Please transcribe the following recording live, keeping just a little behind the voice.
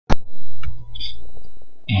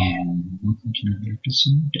And welcome to another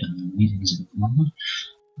episode of Musings of Koala.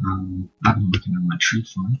 I've been working on my tree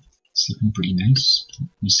farm. It's looking pretty nice.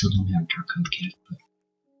 We still don't have dark oak yet, but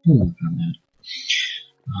we'll work on that.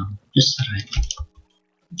 Just thought I'd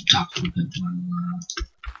talk a little bit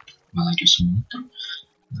while I do some work.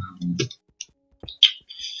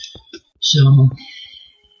 So,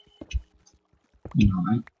 I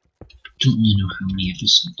don't really know how many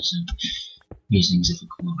episodes of Musings of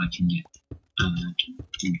Koala I can get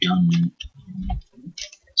done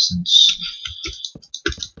since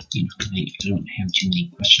I don't have too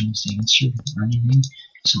many questions to answer or anything.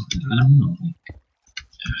 So I don't know.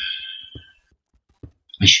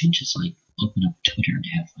 I should just open up Twitter and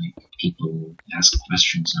have people ask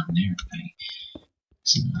questions on there.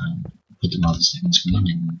 Put them on the second screen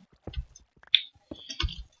and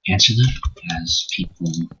answer them as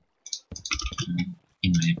people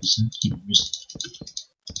in my episode. Just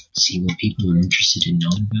see what people are interested in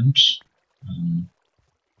knowing about.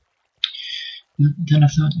 But then I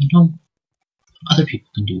thought, other people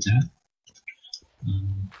can do that.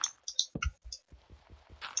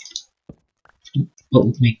 What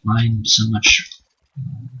would make mine so much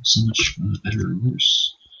better or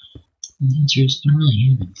worse? And the answer is, I don't really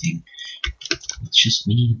have anything. It's just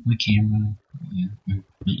me, my camera,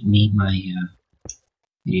 my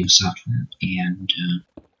video software, and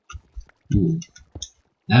ooh,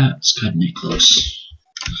 that's cutting it close.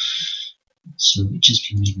 So it just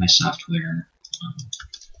be me, my software.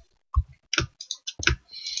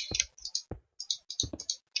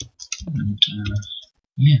 And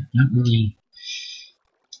yeah, not really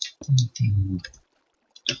anything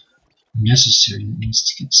necessary that needs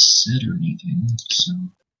to get said or anything. So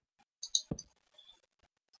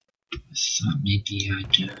I thought maybe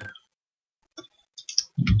I'd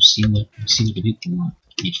see what the people want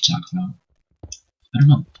me to talk about. I don't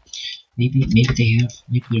know. Maybe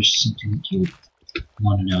there's something that you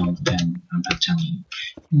want to know and I'm not telling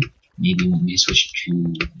you. Maybe you want me to switch to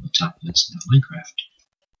a topic that's not Minecraft.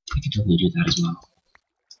 I can totally do that as well.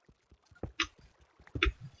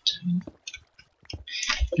 But,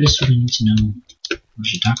 I just sort of need to know what I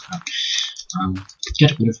should talk about.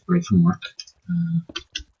 Got a bit of a break from work.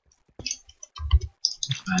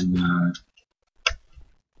 I'm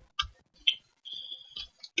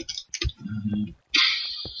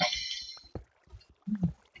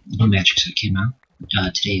No Magic Set came out.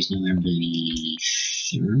 Today is November the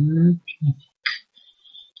 3rd.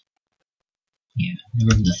 Yeah,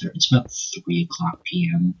 November the 3rd. It's about 3 o'clock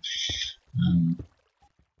p.m.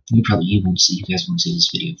 You guys won't see this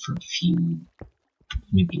video for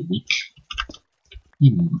maybe a week,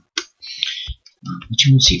 maybe more. But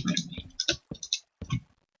you won't see it right away.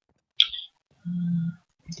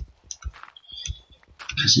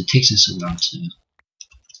 Because it takes us a while to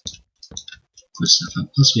put stuff up.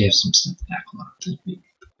 Plus we have some stuff backlogged that we'd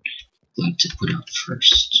like to put out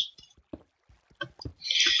first.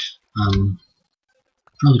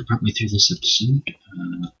 Probably partway through this episode,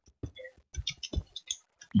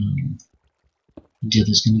 the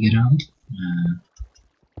other's gonna get on.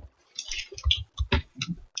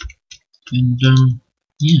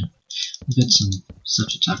 Yeah, we've got some stuff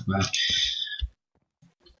to talk about.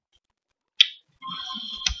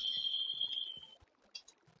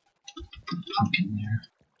 Put a pumpkin there.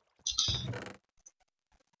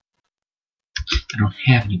 I don't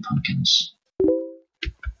have any pumpkins.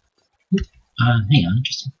 Hang on,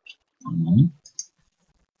 just one moment.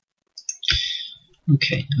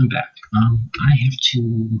 Okay, I'm back. I have to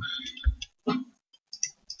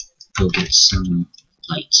go get some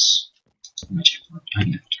lights for my jack-o'-lantern. I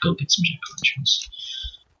have to go get some jack-o'-lanterns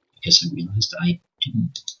because I realized I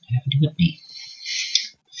didn't have it with me.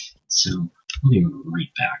 So I'll be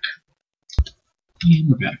right back. Yeah,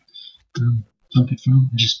 we're back. Pumpkin farm.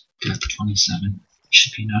 I just got 27.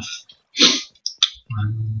 Should be enough.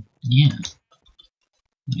 Yeah.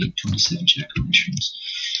 I made 27 jack-o'-lanterns.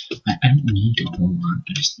 I don't need a whole lot,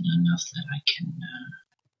 I just need enough that I can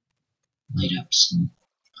light up some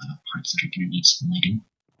parts that are going to need some lighting.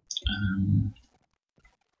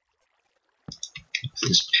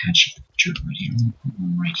 This patch of dirt right here, I'm going to put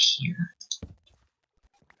one right here.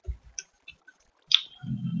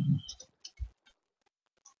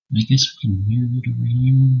 I guess we can mirror it over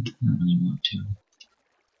here. I don't really want to.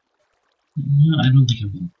 No, I don't think I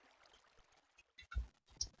will.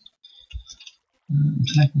 In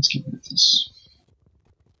fact, let's get rid of this.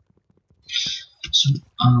 So,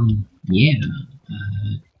 yeah,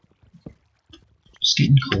 it's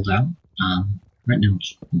getting cold out. Right now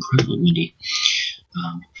it's incredibly windy.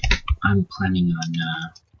 I'm planning on,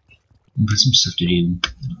 I've got some stuff to do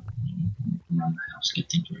around the house, get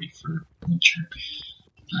things ready for winter.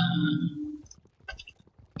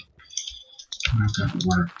 What I've got at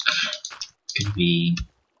work could be,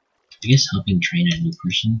 I guess, helping train a new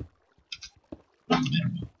person. I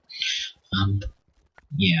don't know.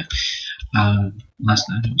 Yeah. Last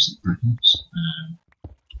night I was at Burton's.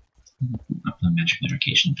 Up on magic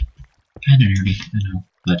medication. Kinda nerdy, I know,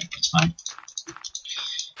 but it's fine.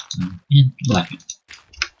 And I like it.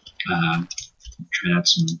 Tried out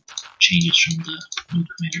some changes from the new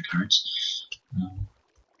commander cards.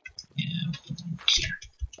 Yeah, here.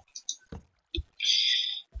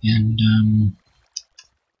 And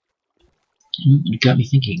it got me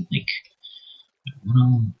thinking, like, what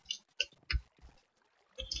am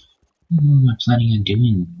I planning on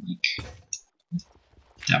doing? Like,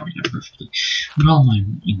 that worked out perfectly. What all am I,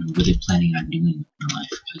 really planning on doing with my life?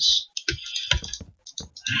 Because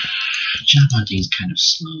job hunting is kind of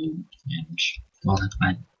slow, and while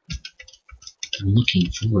I'm looking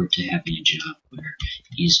forward to having a job where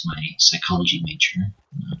I use my psychology major,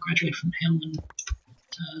 graduate from Hamlin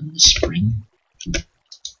in the spring.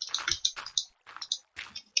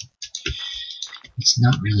 It's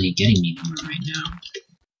not really getting me anywhere right now,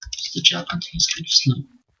 because the job hunting is kind of slow.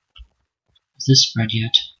 Is this spread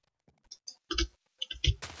yet?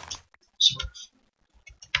 Sort of.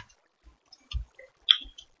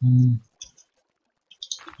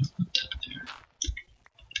 Put that there.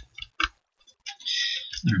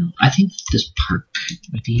 I don't know. I think this park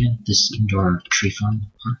idea, this indoor tree farm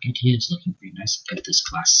park idea, is looking pretty nice. I've got this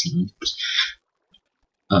glass ceiling.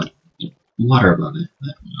 Water above it,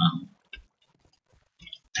 but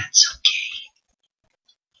that's okay.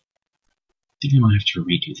 I think I might have to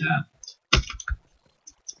redo that. I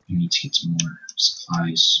need to get some more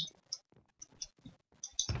supplies,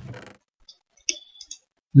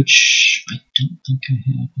 which I don't think I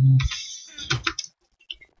have enough.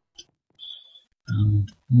 I'm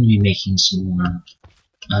going to be making some more.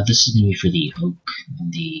 This is going to be for the oak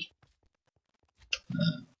and the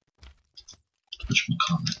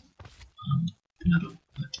whatchamacallit. Not oak,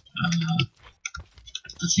 but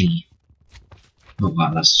the thingy. Oh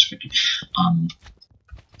wow, that's descriptive.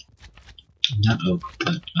 Not oak,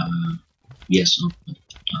 but yes, oak, but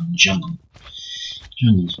jungle.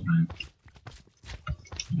 Jungle is what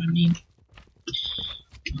I mean.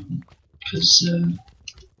 Because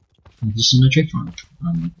this is my tree farm.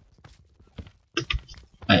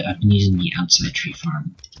 I've been using the outside tree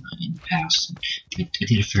farm in the past. I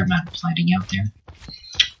did a fair amount of planting out there.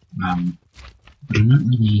 But I'm not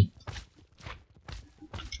really.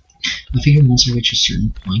 I figure once I reach a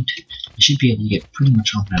certain point, I should be able to get pretty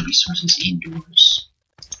much all my resources indoors.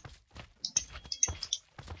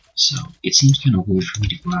 So it seems kind of weird for me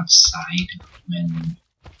to go outside when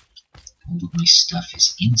all of my stuff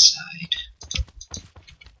is inside.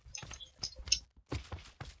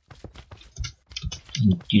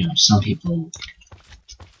 And, some people.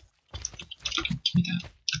 Give me that.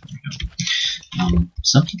 There we go.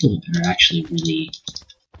 Some people are actually really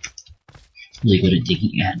good at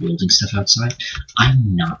digging at building stuff outside.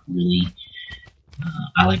 I'm not really.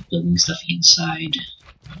 I like building stuff inside,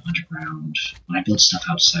 underground. When I build stuff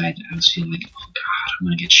outside, I always feel like, oh god, I'm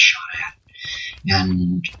gonna get shot at,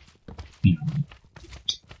 and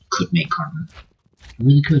could make armor. I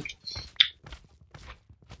really could.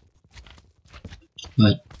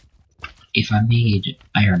 But if I made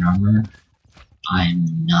iron armor,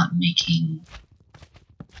 I'm not making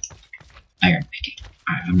iron picking.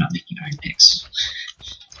 I'm not making iron picks.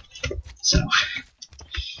 So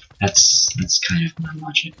that's kind of my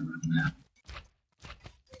logic around that.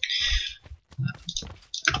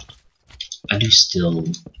 I do still.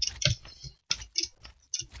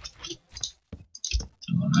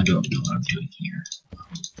 I don't know what I'm doing here.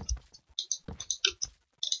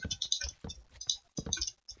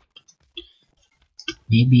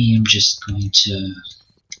 Maybe I'm just going to,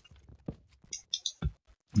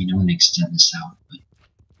 extend this out, but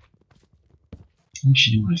I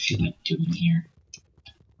actually know what I feel like doing here.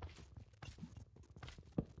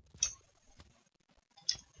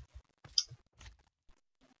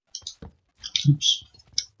 Oops.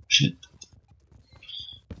 Shit.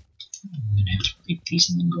 I'm gonna have to pick these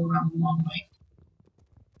and then go around the long way.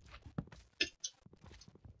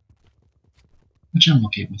 Which I'm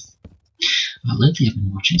okay with. Lately I've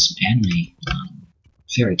been watching some anime,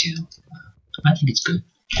 Fairy Tail. I think it's good.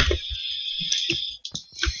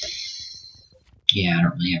 Yeah, I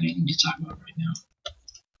don't really have anything to talk about right now.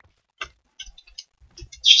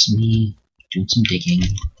 It's just me doing some digging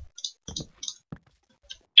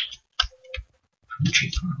from the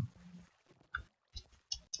tree farm.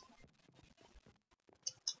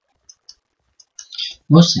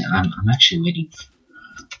 Mostly, I'm actually waiting for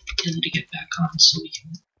Billy to get back on so we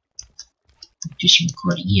can do some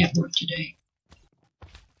recording. He had work today.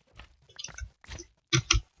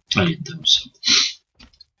 I didn't though, so.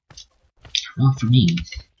 Well, for me,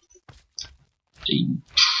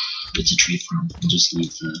 it's a tree farm. I'll just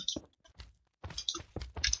leave the.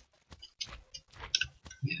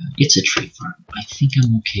 Yeah, it's a tree farm. I think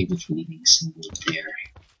I'm okay with leaving some wood there.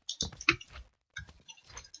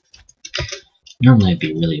 Normally I'd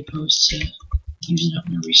be really opposed to using up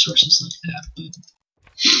my resources like that, but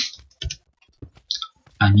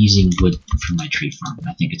I'm using wood for my tree farm.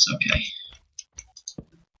 I think it's okay.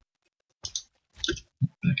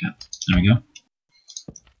 Back up. There we go.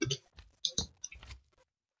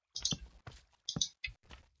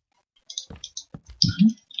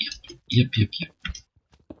 Yep. Okay.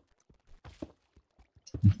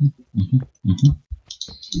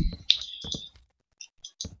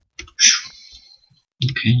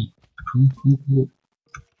 Cool.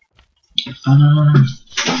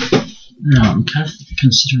 No, I'm kind of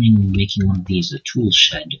considering making one of these a tool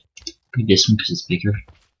shed. Maybe this one because it's bigger.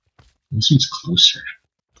 This one's closer.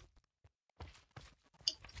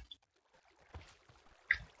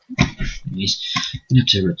 Anyways, I'm gonna have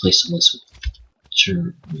to replace all this with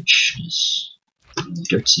dirt, which is all the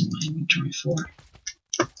dirt's in my inventory for.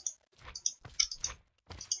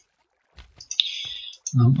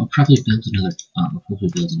 I'll probably build another.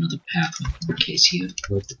 Path with more acacia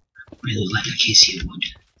wood. Really like acacia wood.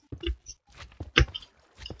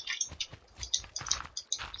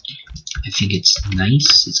 I think it's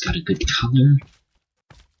nice. It's got a good color,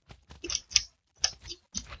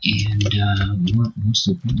 and most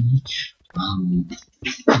importantly,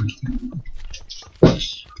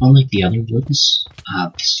 unlike the other woods,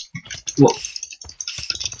 whoa.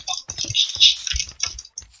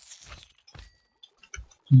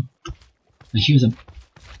 I hear them.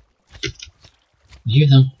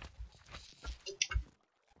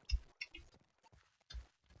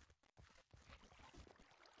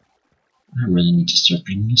 I really need to start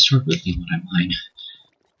bringing a sword with me when I mine.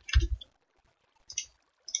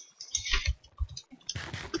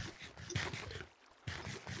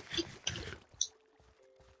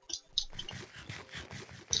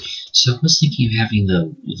 So I was thinking of having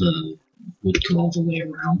the wood go all the way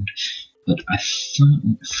around, but I thought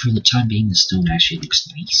for the time being the stone actually looks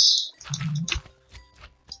nice.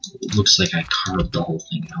 It looks like I carved the whole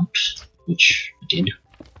thing out, which I did.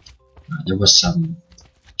 There was some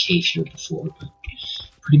cave here before, but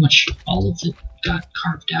pretty much all of it got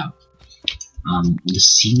carved out. The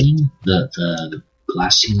ceiling, the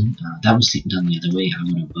glass ceiling, that was done the other way. I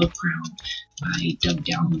went above ground. I dug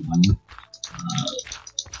down the one,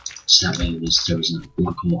 so that way there was a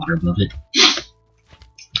block of water above it,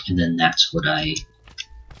 and then that's what I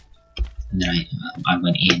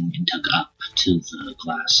went in and dug up to the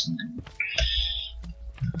glass, and then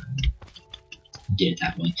did it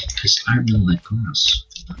that way because I really like glass.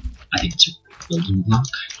 I think it's a building block.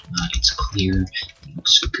 It's clear. It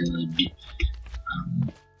looks good.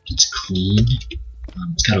 It's clean.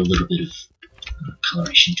 It's got a little bit of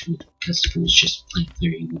coloration to it because if it was just plain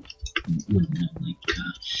clear, you wouldn't know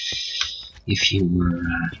if you were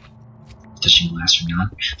touching glass or not.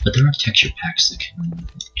 But there are texture packs that can remove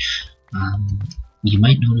it. You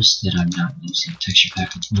might notice that I'm not using a texture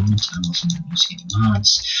pack at the moment. I'm also not using any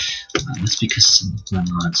mods. That's because some of my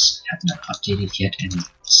mods have not updated yet, and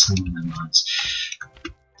some of my mods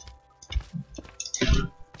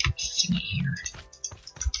haven't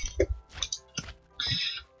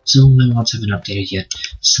updated yet.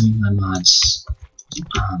 Some of my mods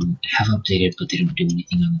have updated, but they don't do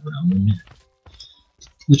anything on their own,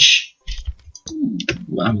 which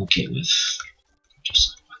I'm okay with. Just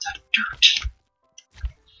like with that dirt.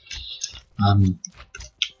 I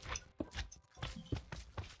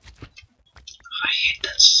hate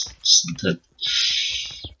this.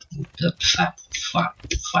 The flap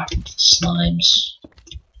slimes.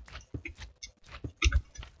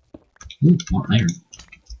 Ooh, more iron.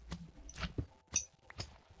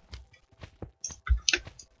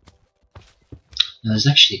 Now, there's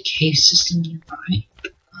actually a cave system nearby,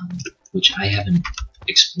 which I haven't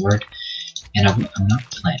explored, and I'm not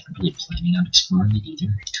really planning on exploring it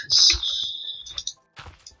either, because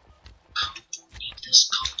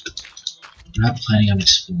I'm not planning on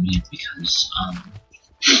exploring it because,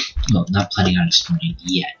 well, not planning on exploring it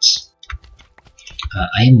yet.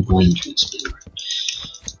 I am going to explore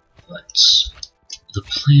it, but the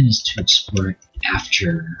plan is to explore it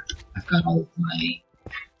after I've got all of my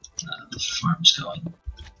farms going.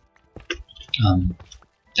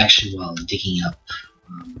 Actually, while I'm digging up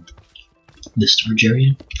the storage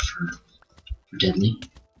area for Deadly.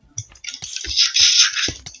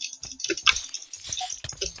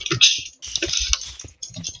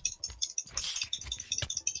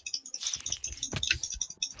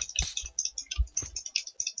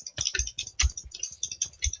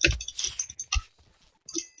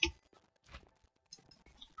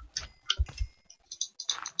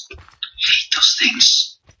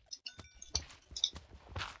 things.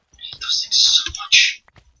 I hate those things so much.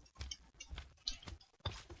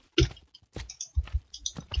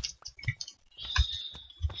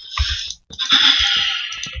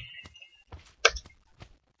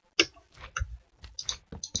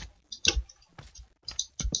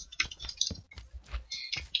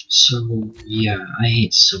 So yeah, I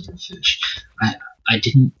hate silverfish. I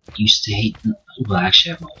didn't used to hate them. Well,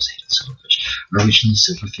 actually, I've always hated silverfish. Originally,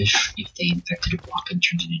 silverfish, if they infected a block and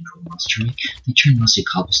turned it into a monster, they turned mossy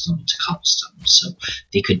cobblestone into cobblestone, so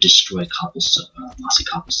they could destroy cobblestone, mossy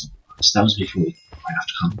cobblestone blocks. That was before we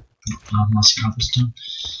craft mossy cobblestone.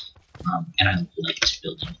 And I liked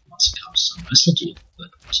building with mossy cobblestone. I still do, but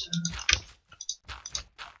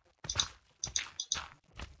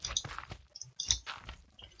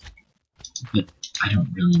I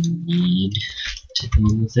don't really need to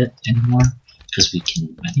deal with it anymore, because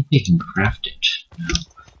I think we can craft it now.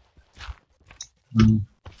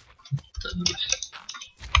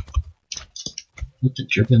 What the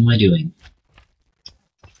drip am I doing?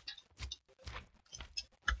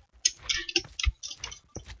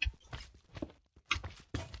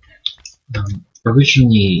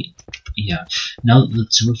 Originally, yeah, now that the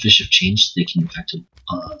silverfish have changed, they can infect a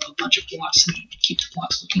bunch of blocks and keep the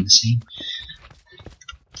blocks looking the same.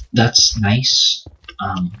 That's nice.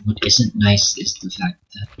 What isn't nice is the fact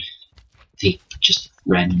that they just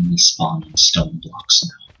randomly spawn in stone blocks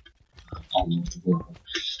now, all over the world.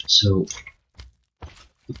 So,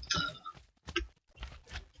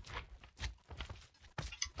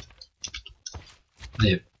 I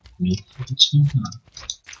have no clue what's going on.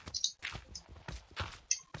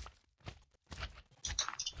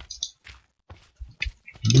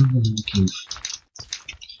 I'm really looking for...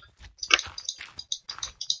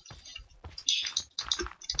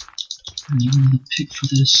 I need another pick for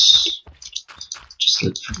this. Just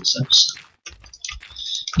look for this episode.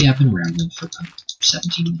 Yeah, I've been rambling for about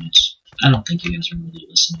 17 minutes. I don't think you guys are really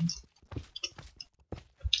listening.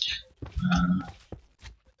 I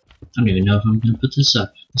don't even know if I'm going to put this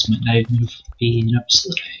up. This might not even be an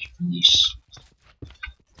episode I release.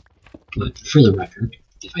 But for the record,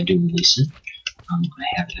 if I do release it, I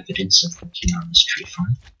have evidence of working on this tree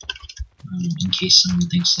farm, in case someone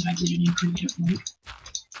thinks that I did it in creative mode.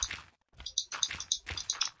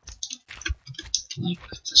 Like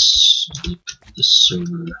the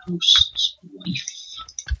server host's wife.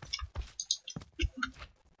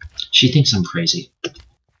 She thinks I'm crazy.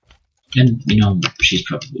 And, you know, she's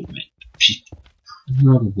probably right. She's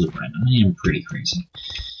probably right. I am pretty crazy.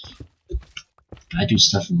 I do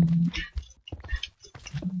stuff in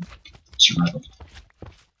survival.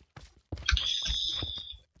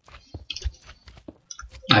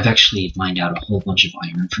 I've actually mined out a whole bunch of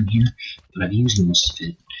iron from here, but I've used most of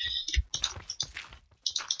it,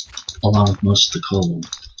 along with most of the coal,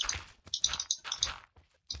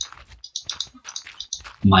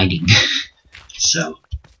 mining. So,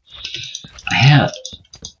 I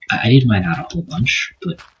did mine out a whole bunch,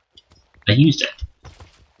 but I used it.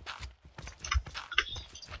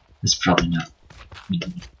 It's probably not,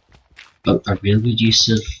 a really good use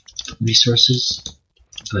of resources,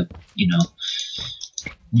 but, you know,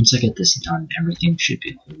 once I get this done, everything should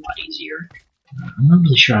be a whole lot easier. I'm not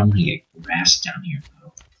really sure I'm going to get grass down here,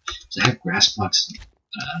 though. So I had grass blocks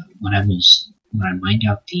when I mined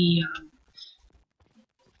out the...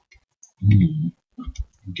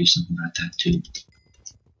 I'll do something about that, too.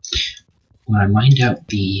 When I mined out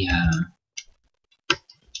the...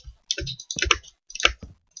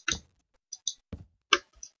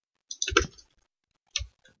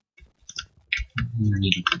 I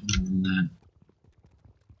need a bit more than that.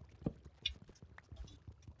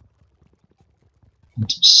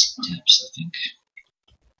 And some steps, I think.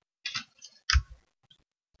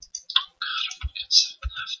 Oh god, I've only got 7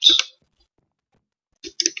 left.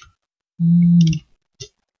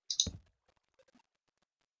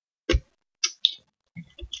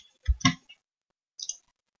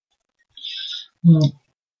 Well,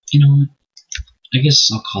 you know what? I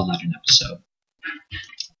guess I'll call that an episode.